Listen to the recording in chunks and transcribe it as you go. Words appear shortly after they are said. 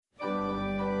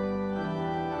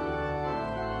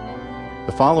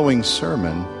The following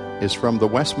sermon is from the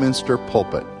Westminster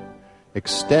pulpit,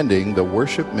 extending the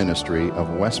worship ministry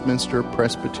of Westminster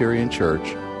Presbyterian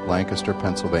Church, Lancaster,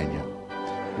 Pennsylvania.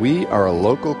 We are a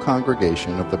local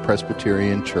congregation of the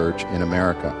Presbyterian Church in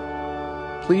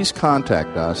America. Please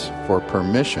contact us for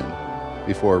permission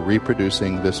before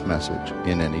reproducing this message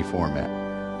in any format.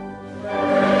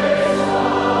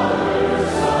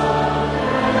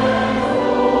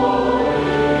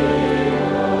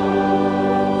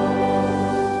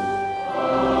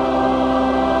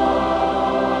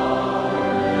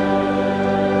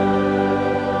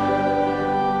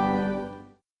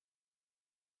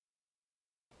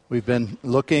 We've been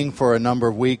looking for a number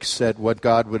of weeks at what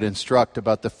God would instruct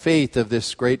about the faith of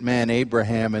this great man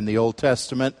Abraham in the Old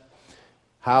Testament,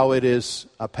 how it is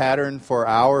a pattern for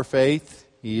our faith.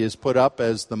 He is put up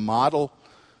as the model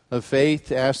of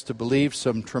faith, asked to believe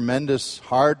some tremendous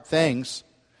hard things.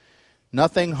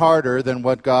 Nothing harder than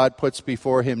what God puts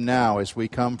before him now as we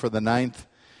come for the 9th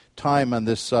time on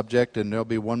this subject, and there'll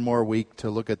be one more week to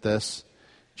look at this.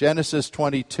 Genesis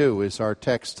 22 is our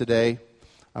text today.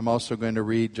 I'm also going to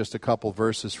read just a couple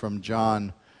verses from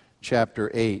John chapter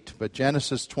 8. But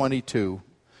Genesis 22,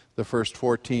 the first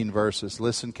 14 verses.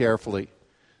 Listen carefully.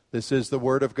 This is the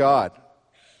word of God.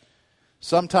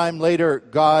 Sometime later,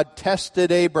 God tested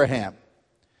Abraham.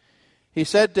 He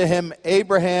said to him,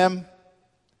 "Abraham,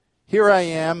 here I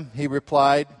am," he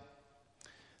replied.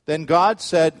 Then God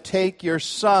said, "Take your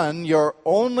son, your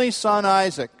only son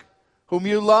Isaac, whom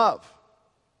you love,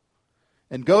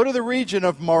 and go to the region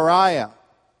of Moriah.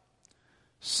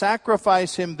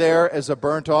 Sacrifice him there as a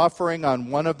burnt offering on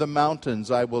one of the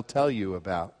mountains I will tell you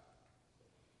about."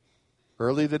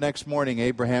 Early the next morning,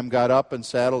 Abraham got up and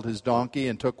saddled his donkey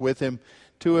and took with him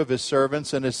 2 of his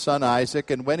servants and his son Isaac.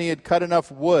 And when he had cut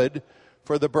enough wood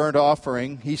for the burnt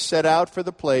offering, he set out for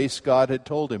the place God had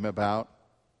told him about.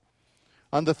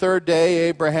 On the 3rd day,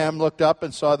 Abraham looked up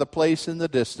and saw the place in the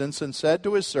distance and said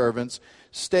to his servants,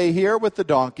 "Stay here with the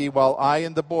donkey while I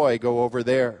and the boy go over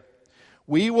there.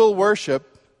 We will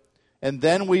worship, and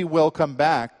then we will come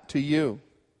back to you."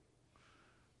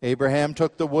 Abraham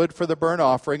took the wood for the burnt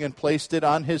offering and placed it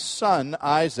on his son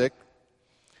Isaac,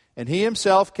 and he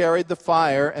himself carried the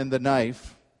fire and the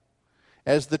knife.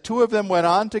 As the 2 of them went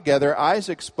on together,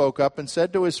 Isaac spoke up and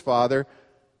said to his father,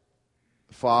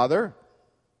 "Father?"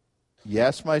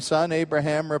 "Yes, my son,"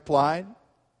 Abraham replied.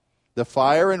 "The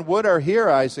fire and wood are here,"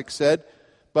 Isaac said,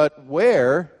 "but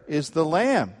where is the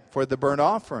lamb for the burnt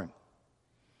offering?"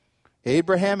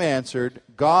 Abraham answered,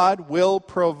 "God will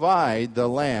provide the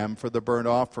lamb for the burnt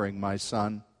offering, my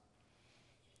son."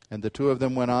 And the 2 of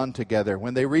them went on together.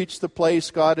 When they reached the place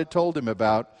God had told him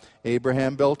about,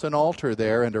 Abraham built an altar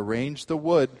there and arranged the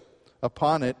wood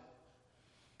upon it.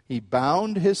 He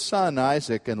bound his son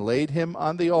Isaac and laid him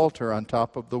on the altar on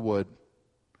top of the wood.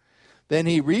 Then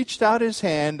he reached out his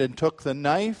hand and took the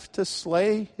knife to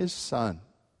slay his son.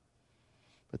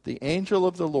 But the angel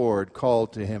of the Lord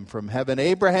called to him from heaven,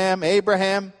 "Abraham,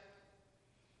 Abraham."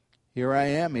 "Here I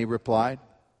am," he replied.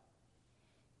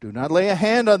 "Do not lay a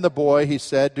hand on the boy," he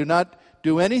said. "Do not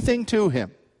do anything to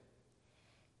him.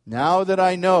 Now that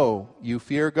I know you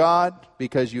fear God,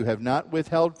 because you have not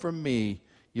withheld from me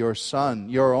your son,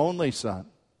 your only son."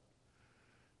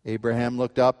 Abraham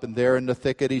looked up, and there in the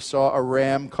thicket he saw a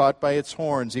ram caught by its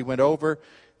horns. He went over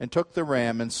and took the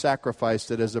ram and sacrificed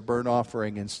it as a burnt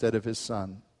offering instead of his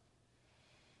son.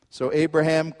 So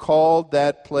Abraham called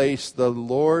that place, "The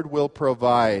Lord will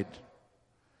provide."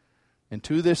 And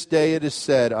to this day it is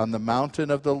said, "On the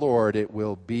mountain of the Lord it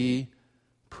will be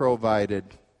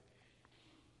provided."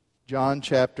 John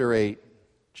chapter 8.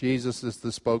 Jesus is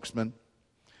the spokesman.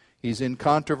 He's in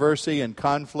controversy and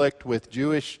conflict with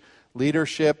Jewish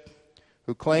leadership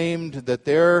who claimed that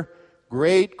their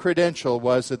great credential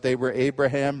was that they were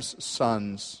Abraham's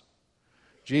sons.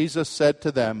 Jesus said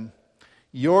to them,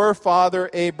 "Your father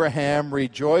Abraham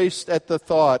rejoiced at the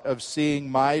thought of seeing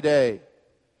my day.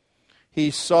 He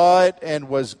saw it and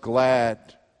was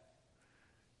glad.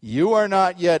 You are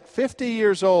not yet 50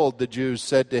 years old," the Jews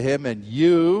said to him, "and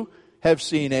you have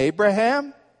seen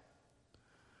Abraham?"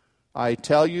 "I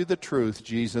tell you the truth,"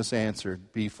 Jesus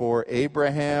answered. "Before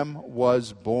Abraham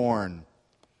was born,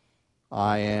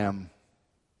 I am."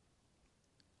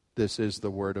 This is the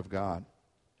word of God.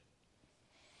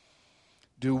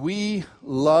 Do we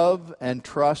love and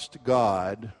trust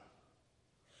God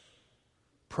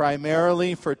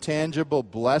primarily for tangible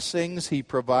blessings He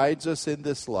provides us in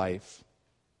this life?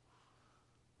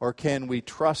 Or can we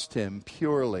trust Him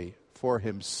purely for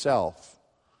Himself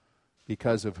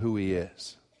because of who He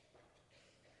is?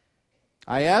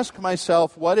 I ask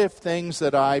myself, what if things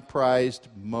that I prized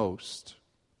most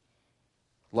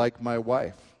like my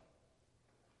wife,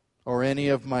 or any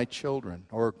of my children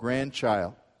or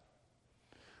grandchild,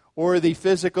 or the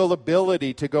physical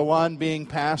ability to go on being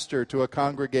pastor to a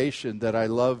congregation that I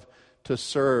love to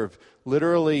serve,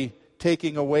 literally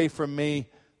taking away from me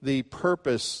the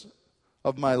purpose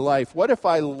of my life. What if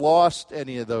I lost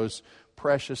any of those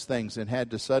precious things and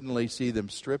had to suddenly see them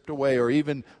stripped away or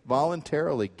even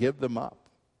voluntarily give them up?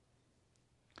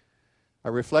 I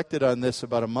reflected on this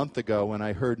about a month ago when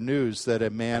I heard news that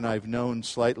a man I've known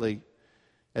slightly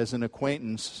as an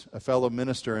acquaintance, a fellow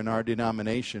minister in our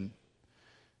denomination,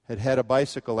 had had a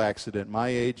bicycle accident, my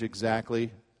age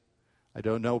exactly. I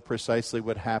don't know precisely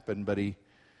what happened, but he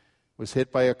was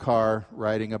hit by a car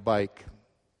riding a bike.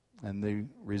 And the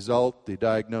result, the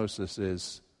diagnosis,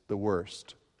 is the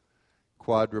worst: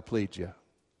 quadriplegia,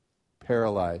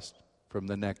 paralyzed from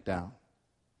the neck down.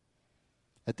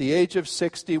 At the age of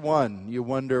 61, you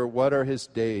wonder, what are his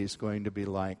days going to be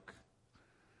like?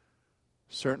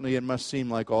 Certainly it must seem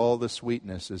like all the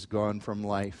sweetness is gone from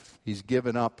life. He's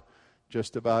given up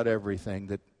just about everything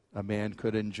that a man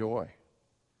could enjoy.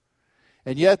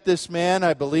 And yet this man,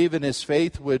 I believe in his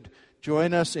faith, would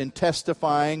join us in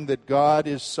testifying that God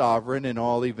is sovereign in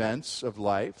all events of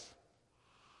life.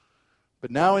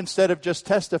 But now, instead of just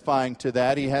testifying to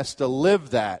that, he has to live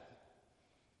that.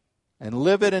 And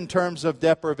live it in terms of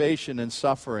deprivation and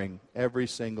suffering every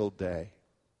single day.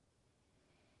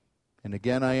 And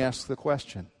again, I ask the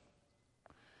question,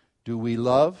 do we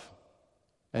love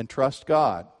and trust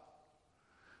God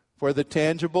for the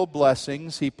tangible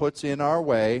blessings He puts in our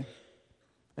way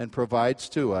and provides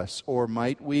to us? Or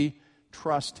might we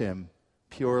trust Him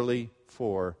purely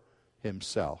for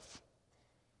Himself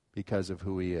because of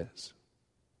who He is?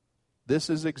 This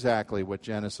is exactly what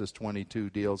Genesis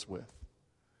 22 deals with.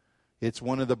 It's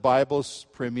one of the Bible's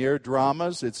premier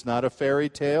dramas. It's not a fairy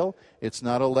tale. It's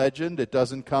not a legend. It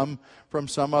doesn't come from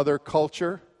some other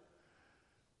culture,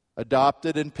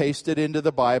 adopted and pasted into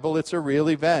the Bible. It's a real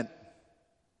event.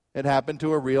 It happened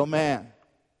to a real man.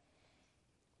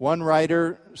 One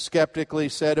writer skeptically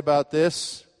said about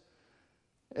this,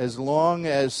 as long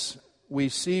as we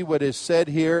see what is said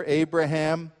here,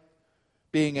 Abraham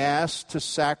being asked to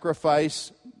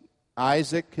sacrifice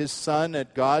Isaac, his son,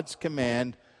 at God's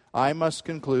command, I must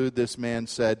conclude, this man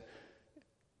said,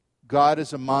 God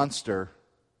is a monster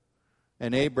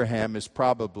and Abraham is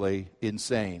probably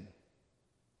insane.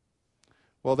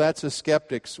 Well, that's a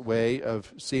skeptic's way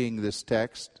of seeing this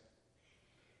text.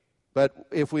 But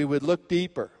if we would look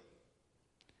deeper,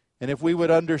 and if we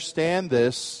would understand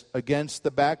this against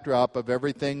the backdrop of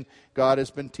everything God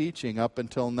has been teaching up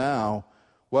until now,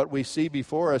 what we see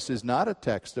before us is not a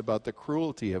text about the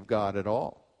cruelty of God at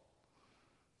all,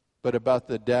 but about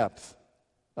the depth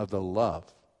of the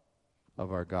love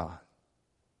of our God.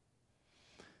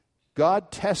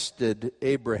 God tested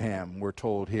Abraham, we're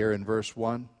told here in verse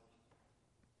 1.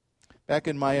 Back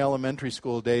in my elementary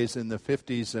school days in the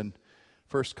 50s and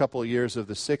first couple of years of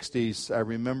the 60s, I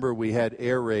remember we had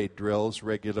air raid drills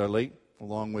regularly,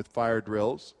 along with fire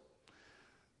drills.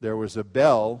 There was a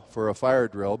bell for a fire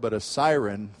drill, but a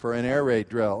siren for an air raid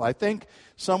drill. I think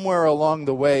somewhere along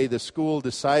the way, the school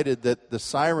decided that the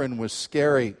siren was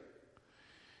scary.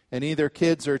 And either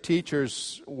kids or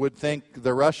teachers would think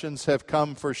the Russians have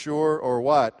come for sure or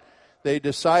what. They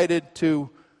decided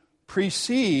to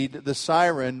precede the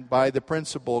siren by the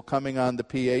principal coming on the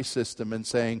PA system and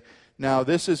saying, now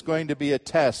this is going to be a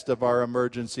test of our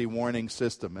emergency warning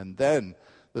system. And then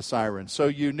the siren. So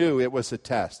you knew it was a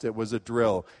test. It was a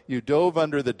drill. You dove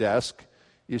under the desk.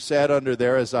 You sat under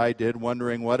there, as I did,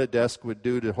 wondering what a desk would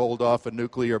do to hold off a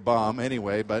nuclear bomb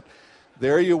anyway. But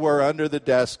there you were under the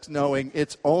desk, knowing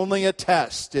it's only a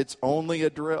test. It's only a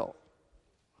drill.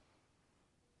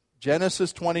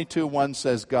 Genesis 22:1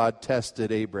 says God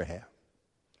tested Abraham.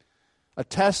 A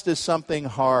test is something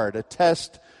hard. A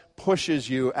test pushes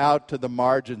you out to the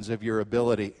margins of your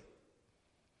ability.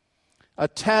 A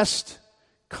test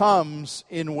comes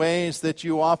in ways that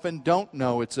you often don't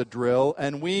know it's a drill,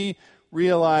 and we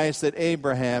realize that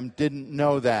Abraham didn't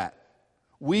know that.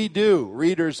 We do,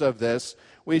 readers of this.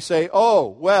 We say, oh,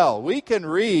 well, we can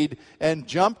read and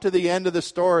jump to the end of the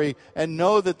story and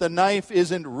know that the knife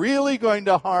isn't really going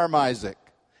to harm Isaac.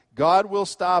 God will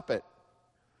stop it.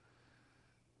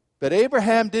 But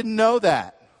Abraham didn't know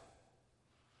that.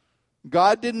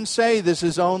 God didn't say this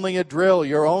is only a drill.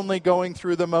 You're only going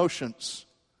through the motions.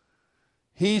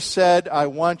 He said, I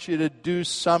want you to do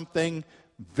something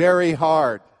very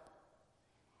hard.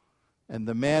 And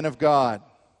the man of God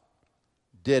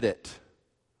did it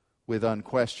with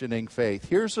unquestioning faith.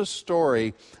 Here's a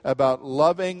story about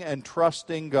loving and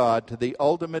trusting God to the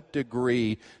ultimate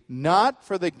degree, not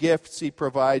for the gifts He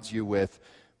provides you with,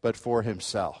 but for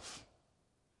himself,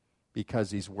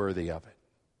 because he's worthy of it.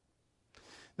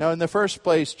 Now, in the first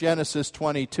place, Genesis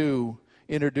 22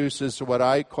 introduces what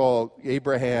I call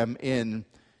Abraham in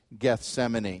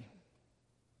Gethsemane.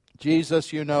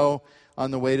 Jesus, you know,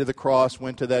 on the way to the cross,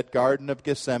 went to that Garden of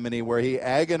Gethsemane where he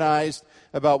agonized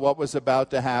about what was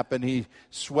about to happen. He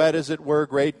sweat, as it were,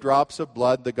 great drops of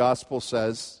blood, the gospel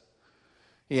says.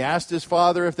 He asked his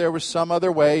Father if there was some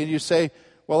other way, and you say,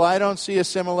 well, I don't see a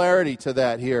similarity to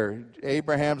that here.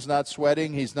 Abraham's not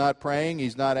sweating, he's not praying,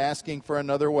 he's not asking for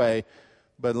another way.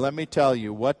 But let me tell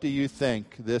you, what do you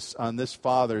think on this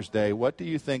Father's Day, what do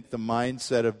you think the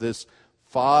mindset of this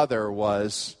father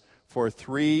was for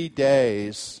 3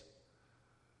 days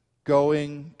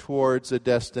going towards a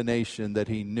destination that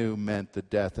he knew meant the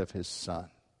death of his son?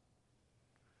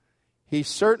 He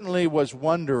certainly was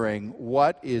wondering,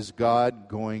 what is God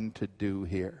going to do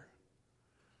here?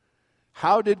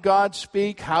 How did God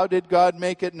speak? How did God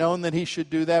make it known that he should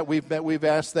do that? We've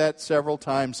asked that several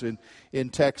times in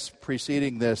texts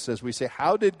preceding this, as we say,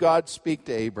 how did God speak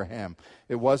to Abraham?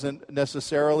 It wasn't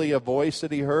necessarily a voice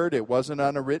that he heard. It wasn't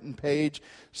on a written page.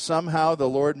 Somehow the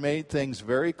Lord made things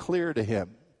very clear to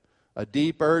him. A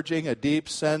deep urging, a deep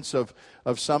sense of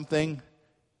something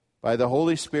by the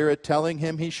Holy Spirit telling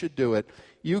him he should do it.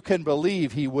 You can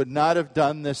believe he would not have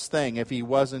done this thing if he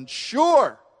wasn't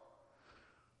sure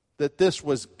that this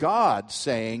was God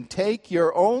saying, take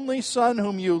your only son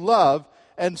whom you love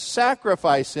and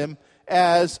sacrifice him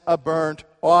as a burnt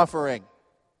offering.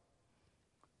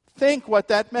 Think what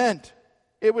that meant.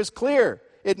 It was clear.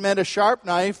 It meant a sharp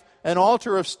knife, an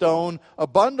altar of stone, a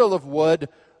bundle of wood,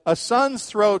 a son's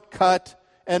throat cut,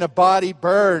 and a body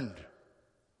burned.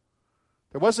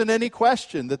 There wasn't any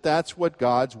question that that's what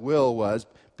God's will was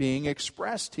being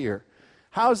expressed here.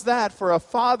 How's that for a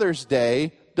Father's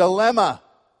Day dilemma?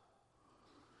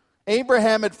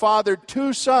 Abraham had fathered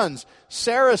 2 sons.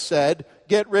 Sarah said,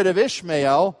 get rid of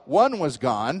Ishmael. One was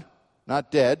gone,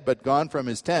 not dead, but gone from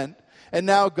his tent. And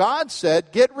now God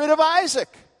said, get rid of Isaac.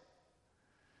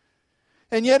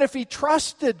 And yet if he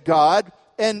trusted God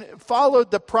and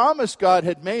followed the promise God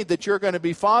had made that you're going to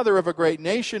be father of a great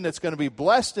nation that's going to be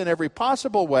blessed in every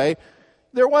possible way,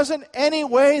 there wasn't any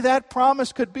way that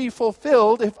promise could be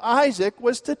fulfilled if Isaac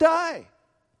was to die.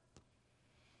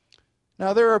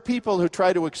 Now, there are people who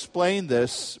try to explain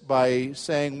this by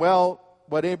saying, well,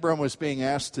 what Abram was being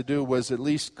asked to do was at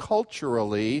least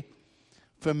culturally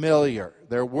familiar.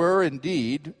 There were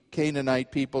indeed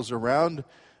Canaanite peoples around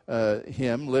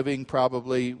him, living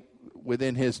probably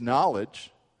within his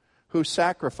knowledge, who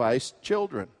sacrificed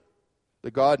children.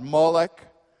 The god Molech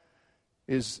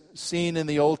is seen in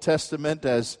the Old Testament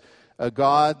as a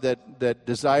god that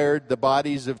desired the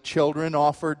bodies of children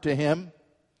offered to him.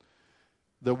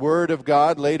 The Word of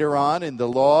God later on in the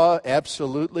law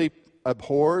absolutely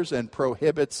abhors and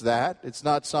prohibits that. It's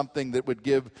not something that would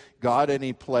give God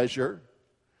any pleasure.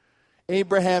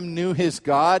 Abraham knew his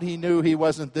God. He knew he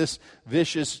wasn't this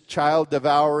vicious,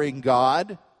 child-devouring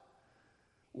God.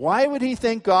 Why would he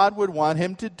think God would want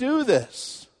him to do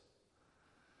this?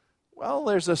 Well,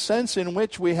 there's a sense in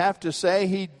which we have to say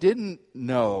he didn't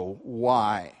know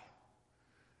why.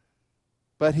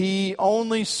 But he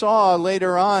only saw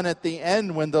later on at the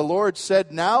end when the Lord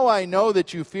said, now I know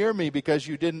that you fear me because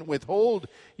you didn't withhold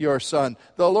your son.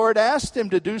 The Lord asked him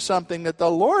to do something that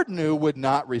the Lord knew would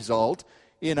not result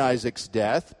in Isaac's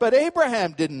death, but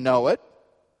Abraham didn't know it.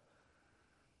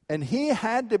 And he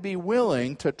had to be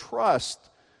willing to trust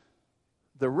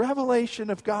the revelation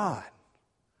of God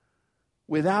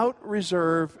without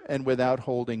reserve and without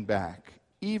holding back,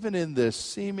 even in this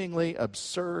seemingly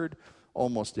absurd,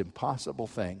 almost impossible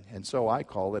thing. And so I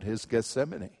call it his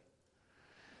Gethsemane.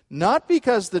 Not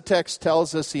because the text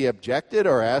tells us he objected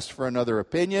or asked for another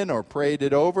opinion or prayed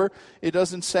it over. It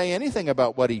doesn't say anything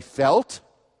about what he felt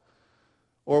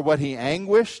or what he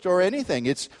anguished or anything.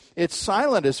 It's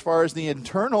silent as far as the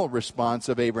internal response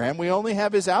of Abraham. We only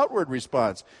have his outward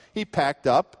response. He packed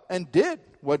up and did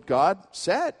what God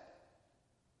said.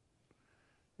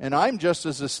 And I'm just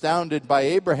as astounded by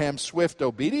Abraham's swift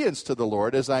obedience to the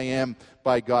Lord as I am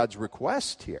by God's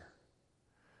request here.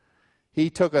 He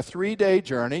took a 3-day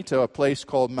journey to a place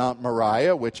called Mount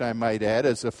Moriah, which I might add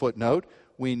as a footnote,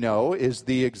 we know is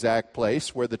the exact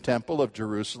place where the Temple of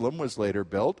Jerusalem was later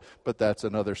built, but that's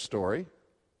another story.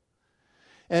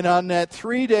 And on that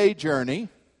 3-day journey,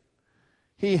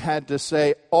 he had to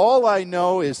say, all I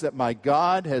know is that my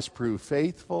God has proved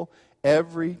faithful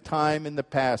every time in the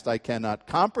past. I cannot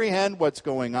comprehend what's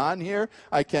going on here.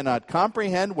 I cannot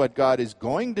comprehend what God is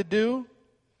going to do.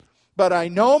 But I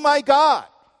know my God.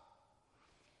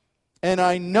 And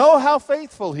I know how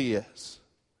faithful he is.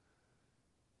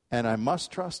 and I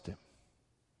must trust him.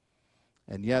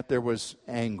 And yet there was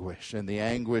anguish, and the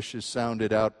anguish is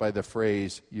sounded out by the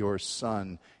phrase, your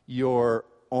son, your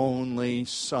only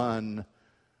son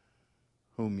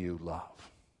whom you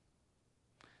love.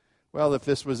 Well, if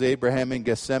this was Abraham in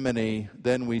Gethsemane,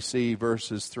 then we see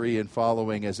verses 3 and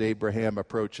following as Abraham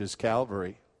approaches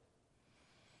Calvary.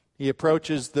 He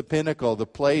approaches the pinnacle, the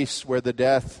place where the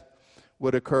death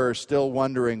would occur, still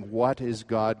wondering, what is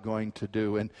God going to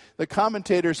do? And the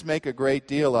commentators make a great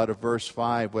deal out of verse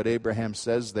 5, what Abraham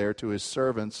says there to his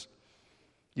servants.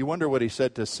 You wonder what he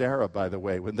said to Sarah, by the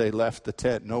way, when they left the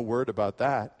tent. No word about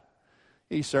that.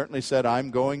 He certainly said,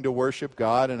 I'm going to worship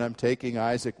God and I'm taking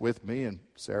Isaac with me. And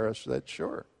Sarah said,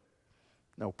 sure,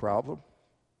 no problem.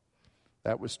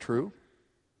 That was true.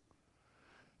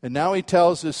 And now he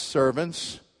tells his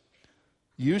servants,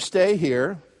 you stay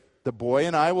here. The boy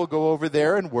and I will go over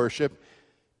there and worship,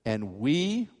 and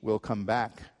we will come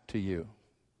back to you.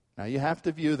 Now you have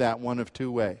to view that one of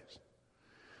two ways.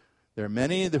 There are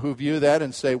many who view that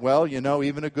and say, well, you know,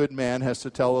 even a good man has to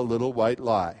tell a little white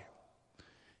lie.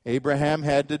 Abraham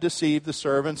had to deceive the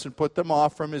servants and put them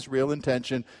off from his real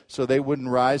intention so they wouldn't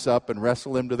rise up and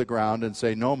wrestle him to the ground and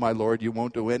say, no, my Lord, you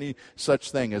won't do any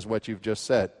such thing as what you've just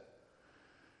said.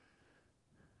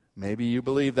 Maybe you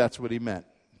believe that's what he meant.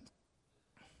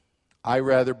 I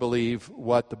rather believe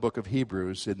what the book of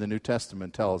Hebrews in the New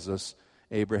Testament tells us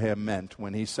Abraham meant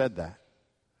when he said that.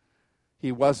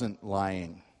 He wasn't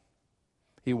lying.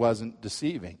 He wasn't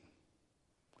deceiving.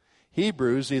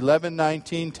 Hebrews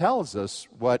 11:19 tells us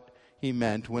what he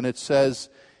meant when it says,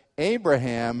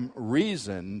 Abraham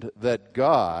reasoned that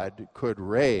God could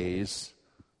raise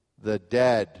the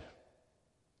dead.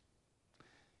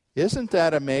 Isn't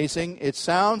that amazing? It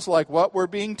sounds like what we're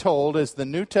being told as the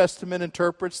New Testament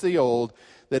interprets the Old,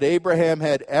 that Abraham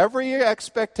had every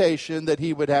expectation that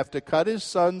he would have to cut his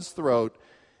son's throat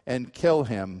and kill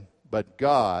him, but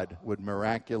God would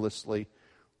miraculously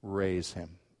raise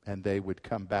him, and they would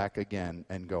come back again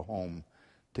and go home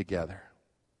together.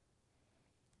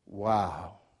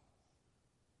 Wow.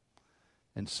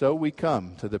 And so we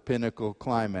come to the pinnacle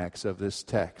climax of this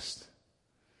text.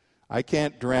 I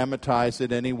can't dramatize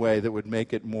it any way that would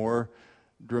make it more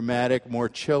dramatic, more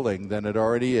chilling than it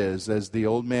already is, as the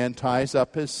old man ties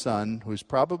up his son, who's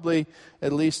probably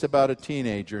at least about a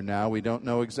teenager now. We don't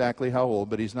know exactly how old,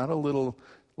 but he's not a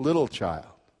little child.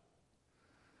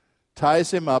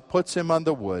 Ties him up, puts him on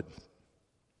the wood,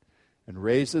 and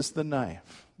raises the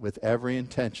knife with every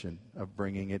intention of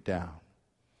bringing it down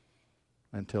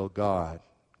until God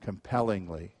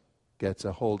compellingly gets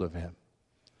a hold of him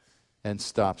and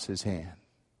stops his hand.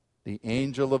 The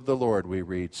angel of the Lord, we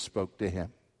read, spoke to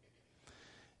him.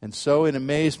 And so in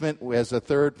amazement, as a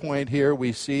third point here,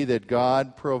 we see that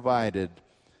God provided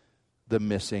the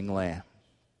missing lamb.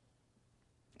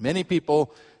 Many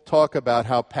people talk about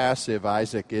how passive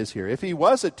Isaac is here. If he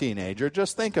was a teenager,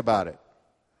 just think about it.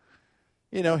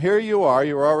 You know, here you are,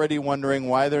 you're already wondering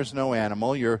why there's no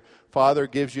animal. Your father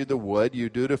gives you the wood, you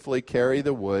dutifully carry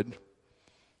the wood.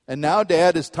 And now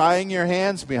Dad is tying your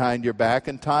hands behind your back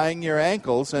and tying your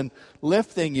ankles and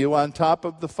lifting you on top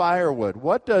of the firewood.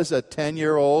 What does a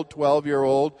 10-year-old,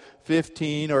 12-year-old,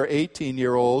 15 or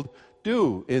 18-year-old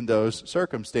do in those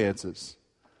circumstances?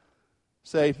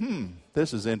 Say,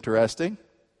 this is interesting.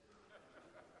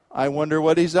 I wonder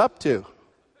what he's up to.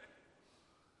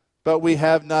 But we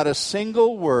have not a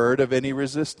single word of any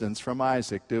resistance from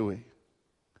Isaac, do we?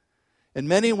 And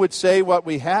many would say what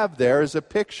we have there is a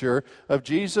picture of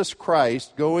Jesus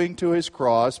Christ going to his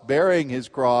cross, bearing his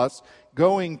cross,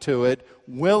 going to it,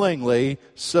 willingly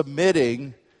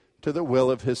submitting to the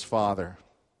will of his Father.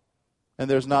 And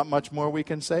there's not much more we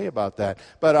can say about that.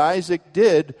 But Isaac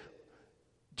did,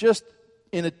 just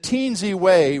in a teensy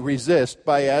way, resist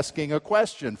by asking a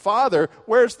question. Father,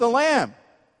 where's the lamb?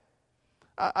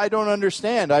 I don't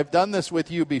understand. I've done this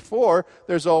with you before.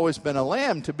 There's always been a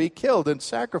lamb to be killed and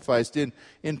sacrificed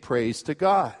in praise to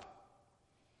God.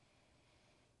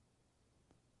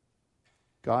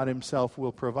 God himself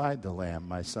will provide the lamb,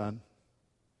 my son.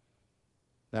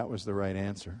 That was the right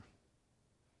answer.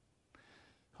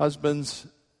 Husbands,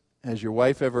 has your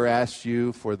wife ever asked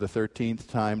you for the 13th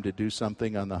time to do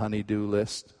something on the honey-do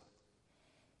list?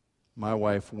 My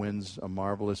wife wins a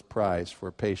marvelous prize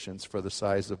for patience for the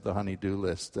size of the honey-do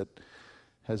list that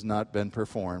has not been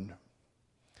performed.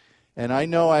 And I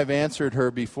know I've answered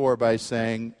her before by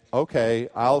saying, okay,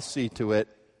 I'll see to it.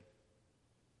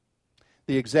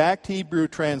 The exact Hebrew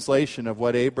translation of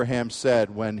what Abraham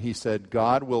said when he said,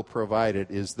 God will provide it,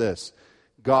 is this: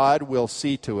 God will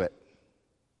see to it.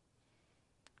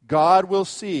 God will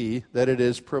see that it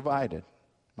is provided,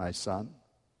 my son.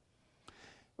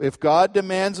 If God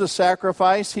demands a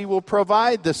sacrifice, he will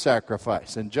provide the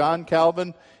sacrifice. And John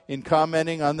Calvin, in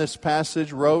commenting on this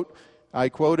passage, wrote, I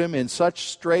quote him, "In such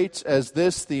straits as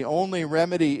this, the only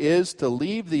remedy is to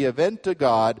leave the event to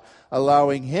God,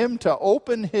 allowing him to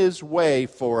open his way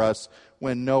for us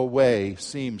when no way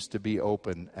seems to be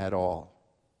open at all."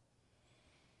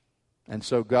 And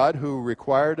so God, who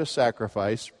required a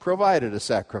sacrifice, provided a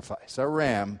sacrifice, a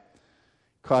ram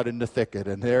caught in the thicket.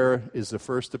 And there is the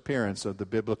first appearance of the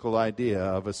biblical idea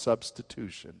of a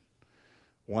substitution.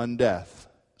 One death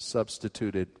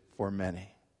substituted for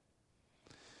many.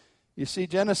 You see,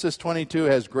 Genesis 22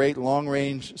 has great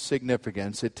long-range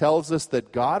significance. It tells us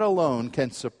that God alone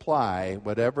can supply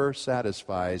whatever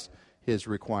satisfies his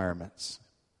requirements.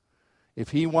 If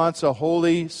he wants a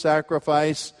holy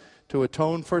sacrifice to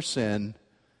atone for sin,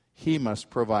 he must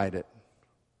provide it.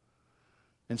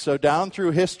 And so down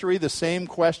through history, the same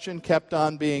question kept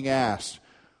on being asked.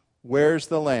 Where's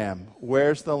the lamb?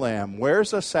 Where's the lamb?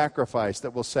 Where's a sacrifice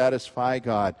that will satisfy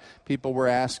God? People were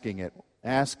asking it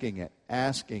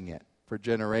for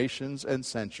generations and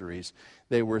centuries.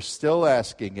 They were still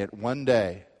asking it one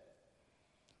day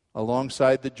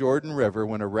alongside the Jordan River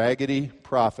when a raggedy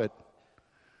prophet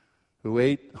who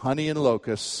ate honey and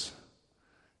locusts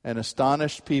and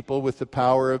astonished people with the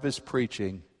power of his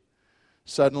preaching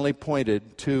suddenly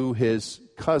pointed to his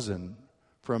cousin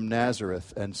from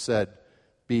Nazareth and said,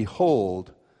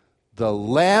 "Behold, the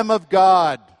Lamb of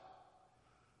God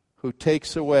who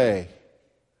takes away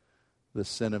the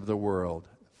sin of the world.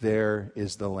 There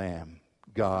is the Lamb.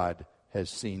 God has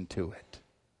seen to it."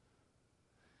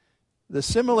 The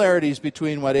similarities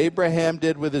between what Abraham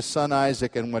did with his son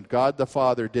Isaac and what God the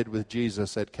Father did with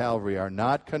Jesus at Calvary are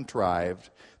not contrived.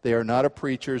 They are not a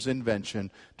preacher's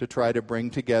invention to try to bring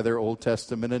together Old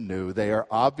Testament and New. They are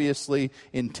obviously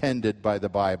intended by the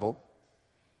Bible.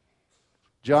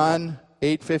 John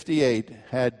 8:58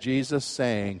 had Jesus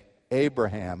saying,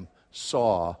 "Abraham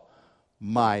saw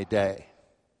my day."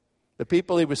 The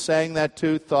people he was saying that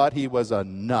to thought he was a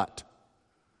nut.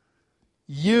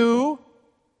 You,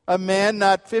 a man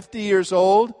not 50 years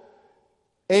old,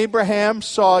 Abraham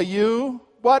saw you?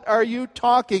 What are you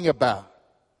talking about?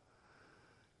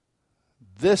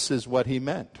 This is what he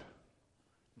meant.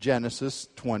 Genesis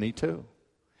 22.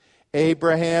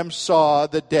 Abraham saw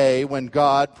the day when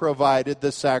God provided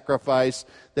the sacrifice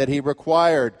that he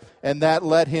required, and that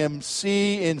let him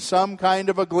see in some kind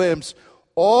of a glimpse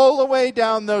all the way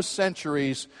down those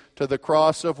centuries to the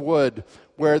cross of wood,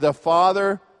 where the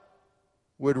Father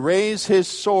would raise his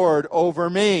sword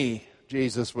over me,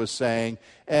 Jesus was saying,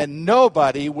 and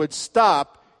nobody would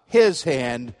stop his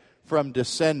hand from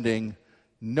descending.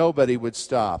 Nobody would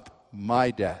stop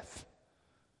my death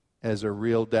as a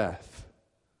real death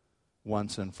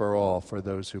once and for all for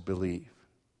those who believe.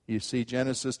 You see,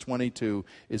 Genesis 22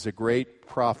 is a great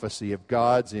prophecy of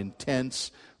God's intense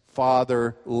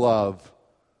Father love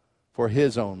for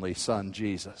his only Son,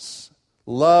 Jesus.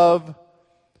 Love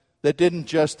that didn't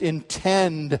just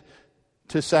intend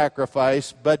to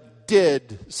sacrifice, but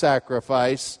did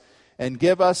sacrifice and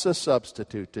give us a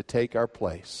substitute to take our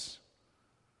place.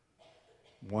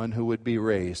 One who would be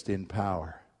raised in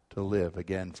power to live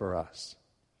again for us.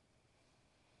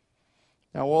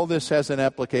 Now, all this has an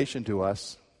application to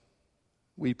us.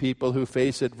 We people who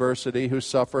face adversity, who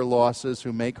suffer losses,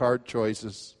 who make hard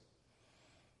choices.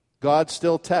 God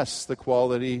still tests the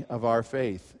quality of our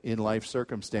faith in life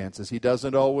circumstances. He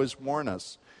doesn't always warn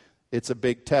us. It's a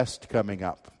big test coming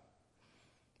up.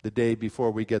 The day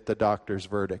before we get the doctor's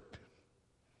verdict.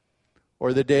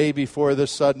 Or the day before the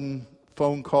sudden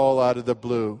phone call out of the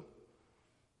blue.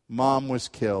 Mom was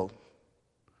killed.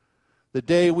 The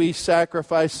day we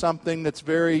sacrifice something that's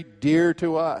very dear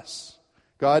to us.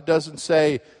 God doesn't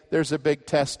say, "There's a big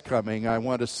test coming. I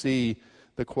want to see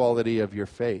the quality of your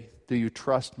faith. Do you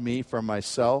trust me for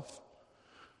myself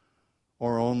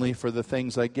or only for the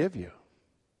things I give you?"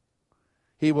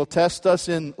 He will test us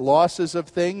in losses of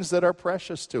things that are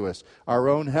precious to us. Our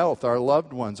own health, our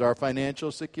loved ones, our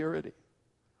financial security.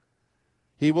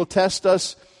 He will test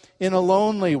us in a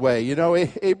lonely way. You know,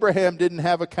 Abraham didn't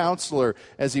have a counselor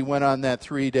as he went on that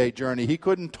 3-day journey. He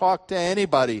couldn't talk to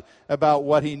anybody about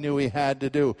what he knew he had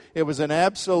to do. It was an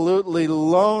absolutely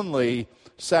lonely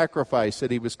sacrifice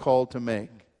that he was called to make.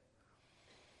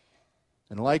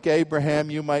 And like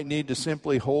Abraham, you might need to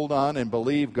simply hold on and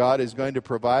believe God is going to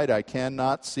provide. I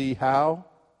cannot see how.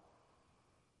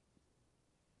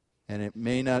 And it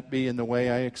may not be in the way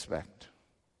I expect.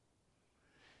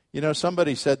 You know,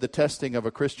 somebody said the testing of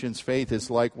a Christian's faith is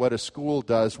like what a school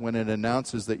does when it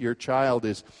announces that your child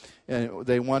is,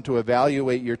 they want to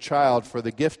evaluate your child for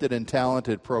the gifted and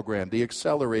talented program, the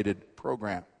accelerated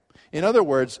program. In other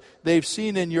words, they've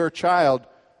seen in your child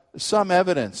some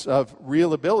evidence of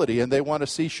real ability, and they want to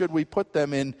see, should we put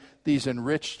them in these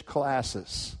enriched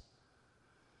classes?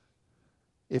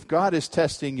 If God is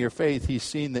testing your faith, He's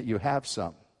seen that you have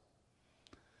some.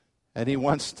 And He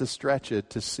wants to stretch it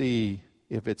to see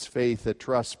if it's faith that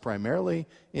trusts primarily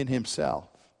in Himself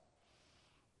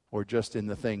or just in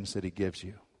the things that He gives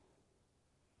you.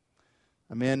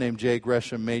 A man named J.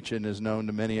 Gresham Machen is known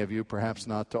to many of you, perhaps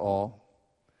not to all.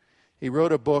 He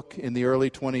wrote a book in the early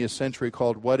 20th century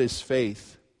called What is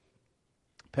Faith?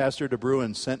 Pastor De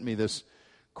Bruin sent me this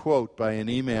quote by an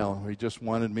email. He just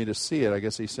wanted me to see it. I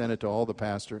guess he sent it to all the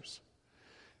pastors.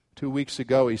 2 weeks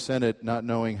ago, he sent it not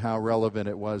knowing how relevant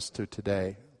it was to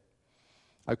today.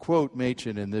 I quote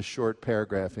Machen in this short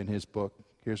paragraph in his book.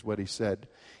 Here's what he said.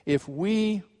 If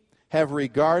we have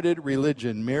regarded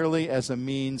religion merely as a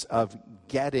means of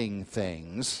getting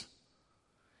things,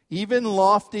 even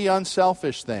lofty,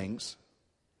 unselfish things,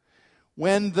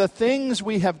 when the things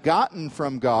we have gotten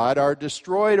from God are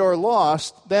destroyed or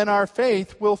lost, then our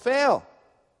faith will fail.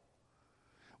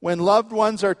 When loved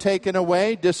ones are taken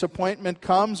away, disappointment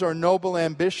comes, or noble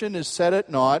ambition is set at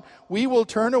naught, we will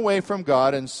turn away from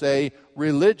God and say,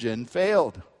 religion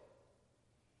failed.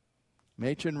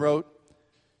 Machen wrote,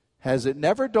 has it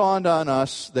never dawned on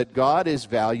us that God is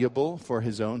valuable for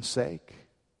His own sake?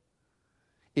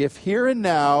 If here and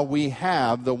now we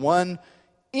have the one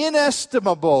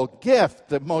inestimable gift,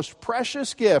 the most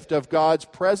precious gift of God's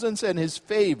presence and His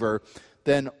favor,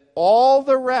 then all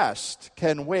the rest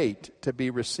can wait to be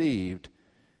received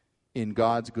in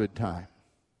God's good time.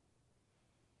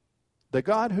 The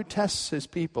God who tests His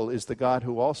people is the God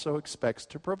who also expects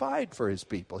to provide for His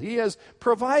people. He has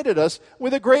provided us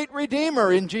with a great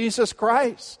Redeemer in Jesus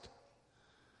Christ.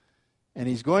 And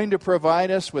He's going to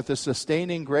provide us with the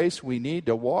sustaining grace we need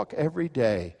to walk every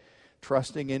day,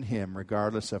 trusting in Him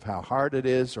regardless of how hard it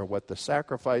is or what the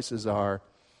sacrifices are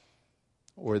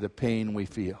or the pain we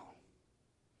feel.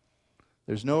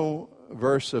 There's no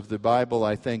verse of the Bible,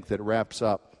 I think, that wraps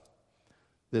up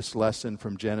this lesson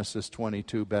from Genesis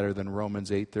 22 better than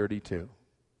Romans 8:32.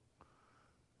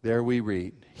 There we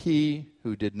read, He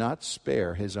who did not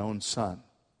spare His own Son,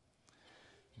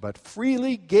 but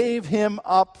freely gave Him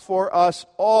up for us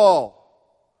all,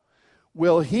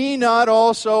 will He not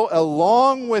also,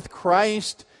 along with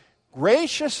Christ,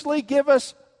 graciously give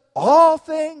us all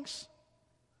things?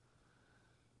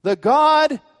 The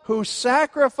God who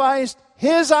sacrificed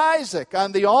His Isaac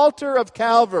on the altar of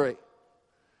Calvary,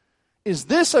 is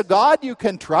this a God you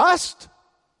can trust?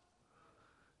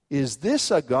 Is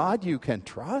this a God you can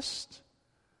trust?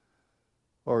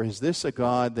 Or is this a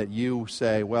God that you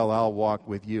say, well, I'll walk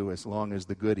with you as long as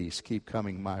the goodies keep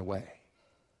coming my way?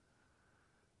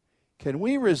 Can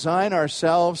we resign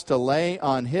ourselves to lay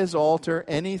on His altar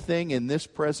anything in this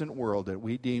present world that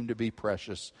we deem to be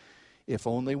precious, if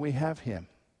only we have Him?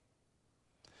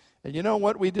 And you know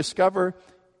what we discover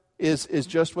is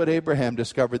just what Abraham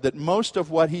discovered, that most of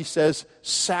what he says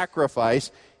sacrifice,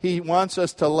 he wants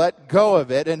us to let go of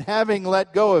it, and having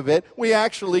let go of it, we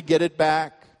actually get it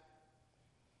back.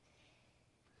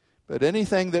 But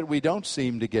anything that we don't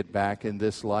seem to get back in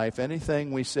this life,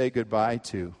 anything we say goodbye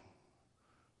to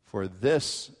for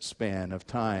this span of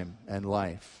time and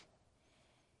life,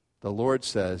 the Lord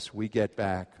says we get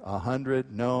back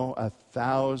 100, no,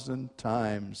 1,000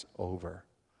 times over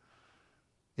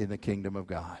in the kingdom of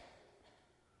God.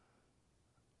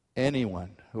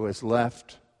 Anyone who has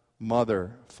left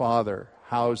mother, father,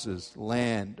 houses,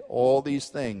 land, all these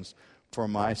things for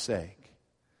my sake,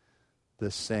 the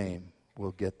same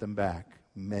will get them back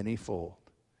manyfold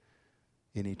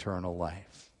in eternal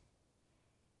life.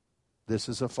 This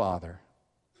is a Father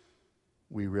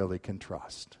we really can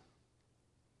trust.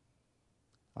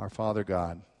 Our Father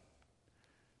God,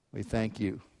 we thank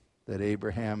You that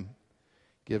Abraham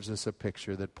gives us a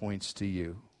picture that points to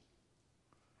You.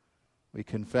 We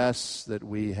confess that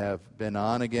we have been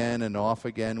on again and off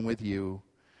again with You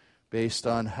based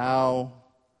on how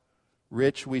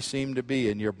rich we seem to be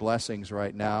in Your blessings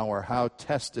right now, or how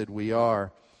tested we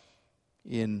are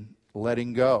in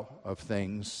letting go of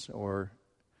things or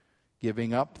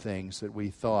giving up things that we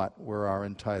thought were our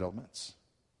entitlements.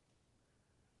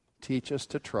 Teach us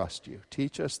to trust You.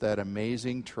 Teach us that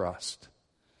amazing trust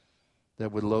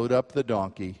that would load up the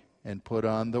donkey and put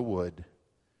on the wood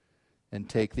and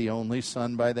take the only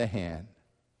Son by the hand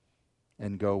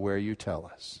and go where You tell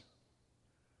us.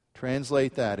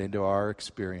 Translate that into our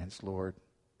experience, Lord,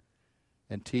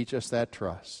 and teach us that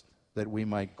trust that we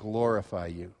might glorify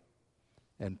You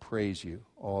and praise You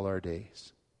all our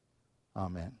days.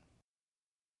 Amen.